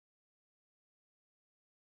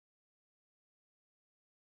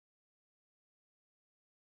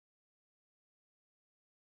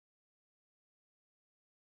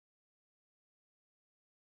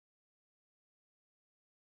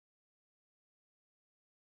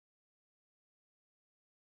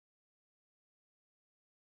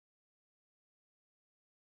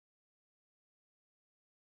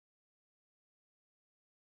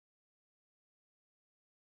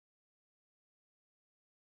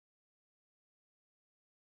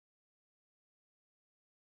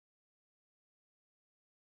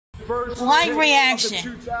first live reaction. Of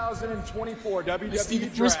the 2024 WWE Let's see the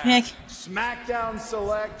Draft. first pick. SmackDown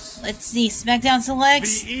selects. Let's see. SmackDown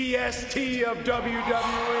selects. The EST of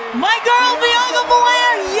WWE. My girl, Bianca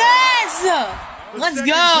Belair. Yes. Let's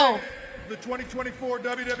go. The 2024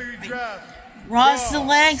 WWE Draft. Raw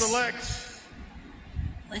selects.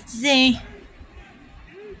 Let's see.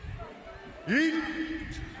 Benjamin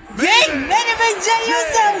J.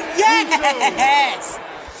 Uso. Yes.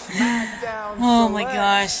 Oh my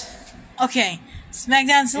gosh. Okay.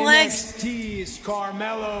 SmackDown selects. NXT's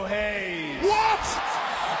Carmelo Hayes. What?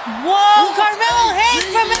 Whoa, Carmelo Hayes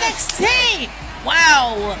from NXT.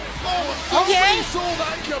 Wow. Okay.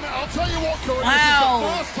 I'll tell you what, Corey, wow.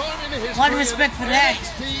 this is the first time in the history a lot of respect for that.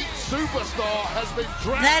 NXT superstar has been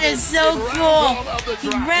drafted. That is so cool.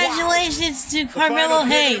 Congratulations to Carmelo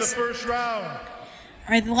Hayes. The first round. All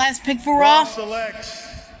right, the last pick for Raw. Selects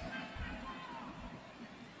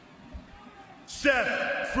Seth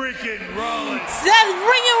freaking Rollins. Seth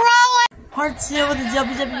freaking Rollins. Part 2 of the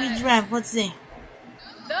WWE Draft. Let's see.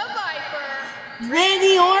 The Viper.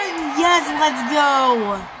 Randy Orton. Yes, let's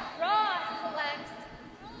go. Raw selects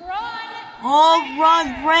Braun. Oh, Braun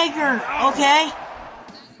Breaker. Okay.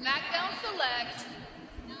 SmackDown selects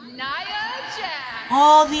Nia Jax.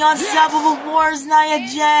 Oh, the Unstoppable Force, Nia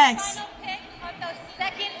Jax. Final pick of the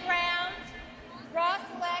second round. Raw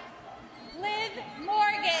selects Liv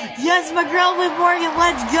Morgan. Yes, my girl Liv Morgan.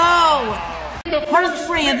 Let's go. Part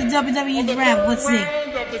 3 of the WWE Draft. Let's see.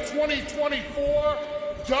 Round of the 2024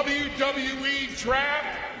 WWE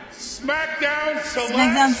Draft. SmackDown selects.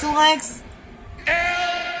 SmackDown selects.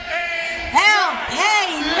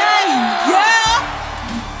 L.A. Nice, girl.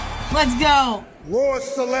 Let's go. Raw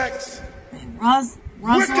selects Ross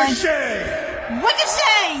selects.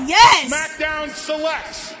 Ricochet, yes. SmackDown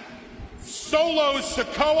selects Solo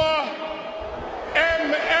Sikoa,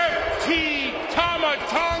 MFT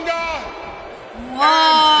Tamatonga, and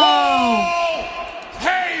Paul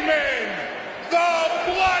Heyman, the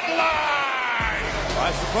Bloodline. I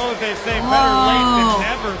suppose they say better late than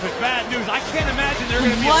never, but bad news. I can't imagine they're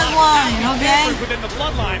going to be Bloodline, okay? within the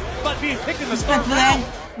Bloodline, but being picked in the Respect third for that.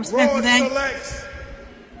 round. Respect for that. selects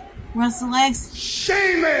Ross selects.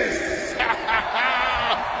 Sheamus.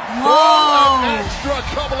 Whoa. An extra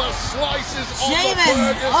couple of slices Sheamus, on the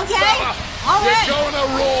burgers. okay. All right. You're going to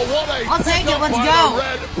Raw. What a I'll take it. pickup Let's by go. the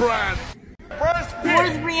Red Brand.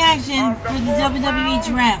 Fourth reaction for the WWE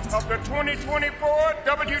Draft. Of the 2024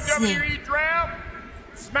 WWE Draft,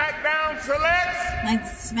 SmackDown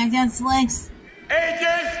selects SmackDown selects. AJ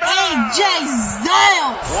Styles. AJ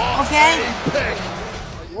Styles. Okay. Pick.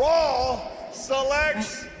 Raw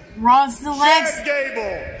selects Raw selects. Chad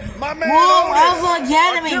Gable. My man Whoa, Otis. Alpha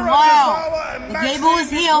Academy. Akira Wow. Tozawa, and The Maxine Gable is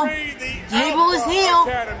heel. Dupree, the Gable is Alpha heel.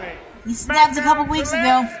 Academy. He snapped a couple weeks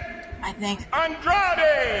ago, I think.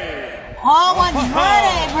 Andrade. Oh,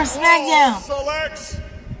 Andrade for SmackDown. Selects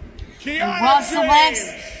And Raw selects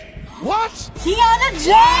What? Kiana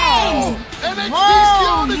James. NXT's Whoa,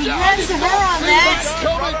 Kiana congrats James. to her on that.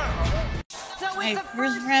 Coming. Okay,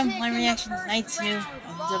 first round, my reaction is night 2 of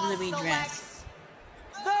the WWE Draft.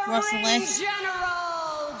 Raw selects.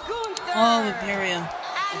 Oh, Imperium.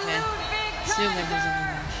 Okay. Two members of the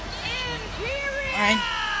match. Alright.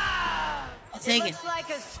 I'll take it. Looks like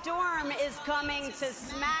a storm is coming to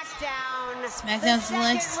SmackDown. SmackDown the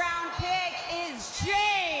selects. second round pick is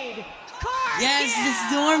Jade Cargill. Yes, the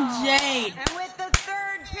Storm Jade. And with the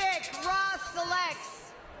third pick, Raw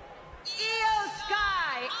selects Io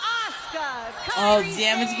Sky, Asuka, Oh, Kairi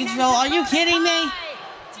damage Sane, control. Are you and kidding me?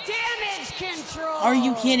 Damage control. Are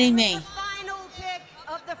you kidding me? The final pick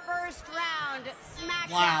of the first round,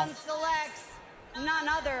 SmackDown Wow. selects none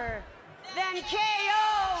other than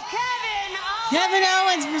KO, Kevin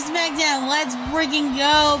Owens for SmackDown. Let's freaking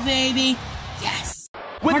go, baby. Yes.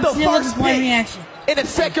 With Part the 2 of first my pick reaction. in the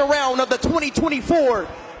second round of the 2024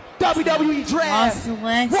 WWE Draft, Raw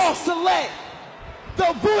selects. Raw select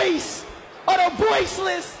the voice of the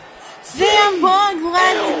voiceless, CM Punk,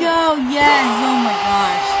 let's go. Yes. Oh my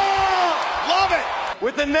gosh. Love it!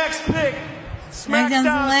 With the next pick, SmackDown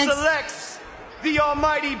SmackDown selects. selects the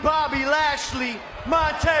almighty Bobby Lashley,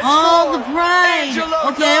 Montez Oh, Ford, the Pride. Angelo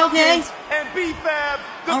Okay, Dawkins, and B-Fab,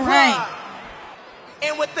 the All Pride. right.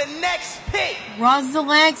 and with the next pick, Raw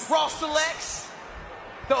selects. Raw selects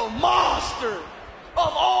the monster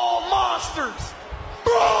of all monsters,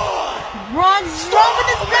 Braun. Braun Strowman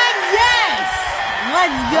is back. Yes.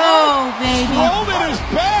 Let's go, baby. Roman is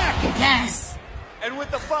back. Yes. And with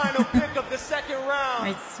the final pick of the second round,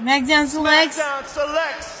 Right. SmackDown selects. SmackDown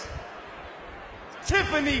selects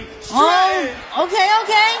Tiffany Oh, Stratton.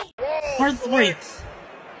 okay. Part 3.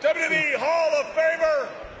 WWE Hall of Famer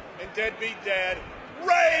and Deadbeat Dad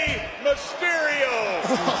Rey Mysterio,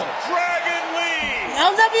 Dragon Lee,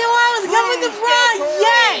 LWO is coming to Braun.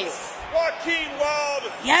 Yes. Joaquin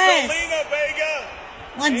Wilde, Yes. Selena Vega.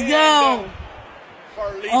 Let's and, go.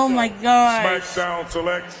 Carlito. Oh my gosh. SmackDown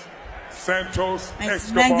selects Santos SmackDown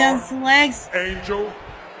Escobar, selects. Angel,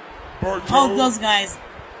 Berto, Oh, those guys.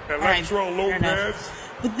 Electro Alright, fair Lopez.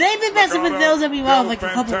 enough. But they've been messing with LWO like a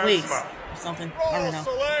couple of weeks or something. I don't Raw know.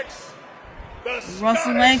 selects the Raw Scottish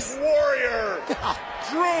selects. Warrior,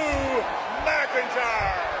 Drew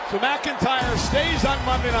McIntyre. So McIntyre stays on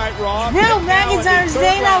Monday Night Raw. Drew And now McIntyre in the third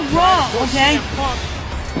staying round on Raw, match for okay. CM Punk.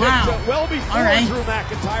 Wow. Picked, well before All right. Drew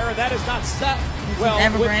McIntyre, and that is not set well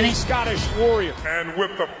Ever with Granny. the Scottish Warrior. And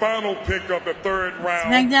with the final pick of the third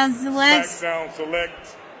round, SmackDown selects. SmackDown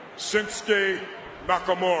selects Shinsuke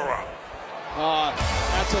Nakamura.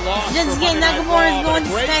 That's a loss. Shinsuke for Monday Night Nakamura is Raw, going but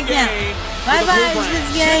to a great SmackDown. game for Bye the bye, Blue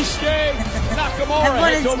Brand. Shinsuke. Shinsuke Nakamura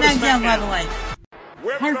Everyone heads is over to SmackDown, by the way.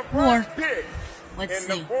 With Part the 4. first pick Let's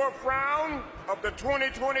in see. the fourth round of the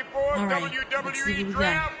 2024 All right, let's see what we WWE got.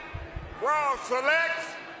 Draft, Raw selects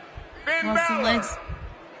Finn Raw Balor, selects.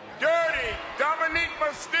 Dirty Dominic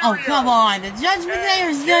Mysterio. Oh, come on. The Judgment Day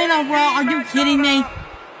is staying on Raw. Are you kidding me?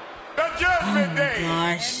 The Oh Judgment my Day.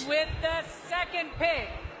 gosh. And with the second pick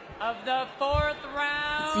of the fourth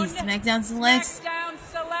round, Let's see. SmackDown selects. SmackDown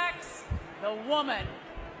selects the woman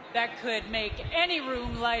that could make any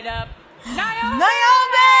room light up, Naomi!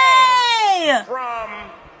 Naomi! From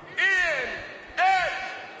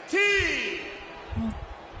NXT,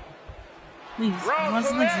 Please. Raw Raw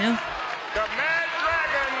selects who? the Mad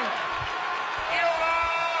Dragon, Ilya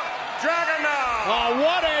Dragunov. Oh,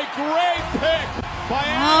 what a great pick by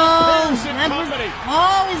Oh, Alan Pearce and that was- company.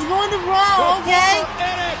 oh, he's going to Raw. The Okay. former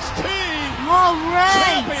NXT All right.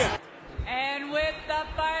 champion. And with the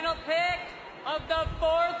final pick of the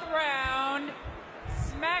fourth round,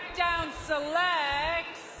 SmackDown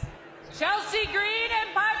selects Chelsea Green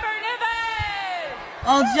and Piper Niven!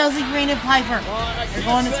 Oh, Chelsea Green and Piper. I They're can't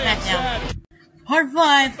going to say I'm SmackDown. sad. Part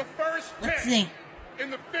 5. The first Let's pick see. in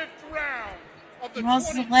the fifth round of the Raw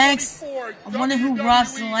selects. 2024 I wonder who Raw WWE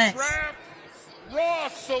selects. Draft. Raw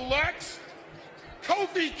selects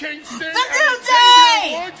Kofi Kingston The and New Xavier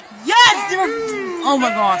Day! Woods. Yes! The They're, New oh my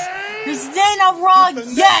gosh. Day! They're staying on Raw. The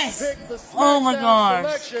next Yes! pick, the Oh my SmackDown gosh.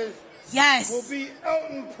 selection will Yes! be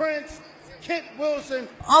Elton Prince, Kent Wilson.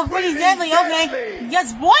 Oh, pretty deadly. Okay. Deadly.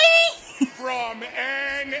 Yes, boy! From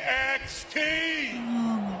NXT, Oh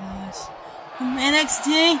my gosh. From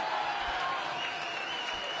NXT.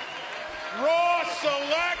 Raw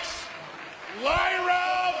selects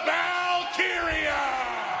Lyra Valkyria.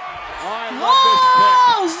 I love this pick.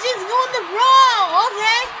 Oh, she's going to Raw.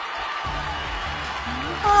 Okay.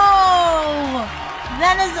 Oh,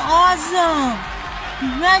 that is awesome.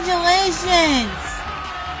 Congratulations.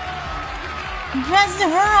 Congrats to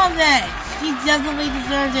her on that. She definitely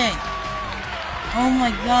deserved it. Oh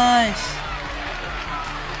my gosh.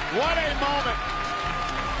 What a moment.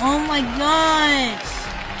 Oh my gosh.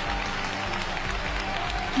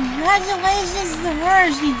 Congratulations to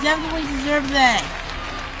her. She definitely deserved that.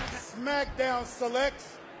 SmackDown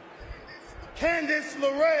selects Candice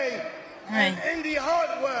LeRae Right. and Indy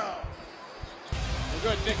Hartwell.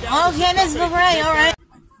 Good, Nick. Oh, Candice LeRae. All right.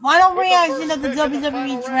 Final reaction of the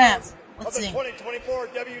WWE Draft. Let's of the see. 2024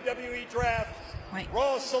 WWE Draft. Wait.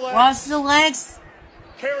 Raw selects Raw selects.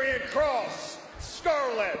 Karrion Kross,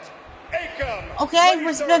 Scarlett, Akam. Okay, Razor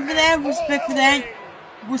respect for that, and respect for All that.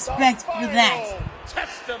 Elling. Respect The for that. Final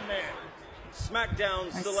Testament.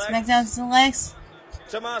 SmackDown selects SmackDown selects.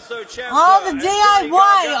 Tommaso Ciampa. Oh, the and DIY.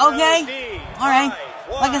 Gargano Okay. DIY. All right.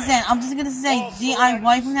 Like I said, I'm just gonna say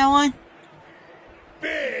DIY from now on.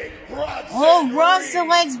 Big Bronson Oh, Raw Reed.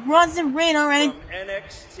 selects Bronson Reed. All right. From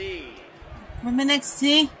NXT. From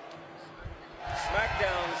NXT.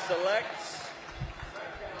 SmackDown selects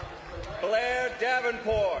Blair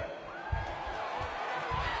Davenport.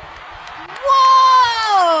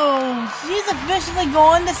 Whoa! She's officially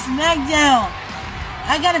going to SmackDown.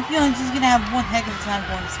 I got a feeling she's gonna have one heck of a time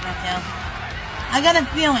going to SmackDown. I got a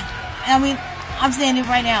feeling. I mean, I'm saying it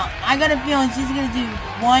right now. I got a feeling she's gonna do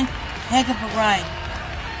one heck of a ride.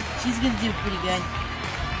 She's gonna do pretty good.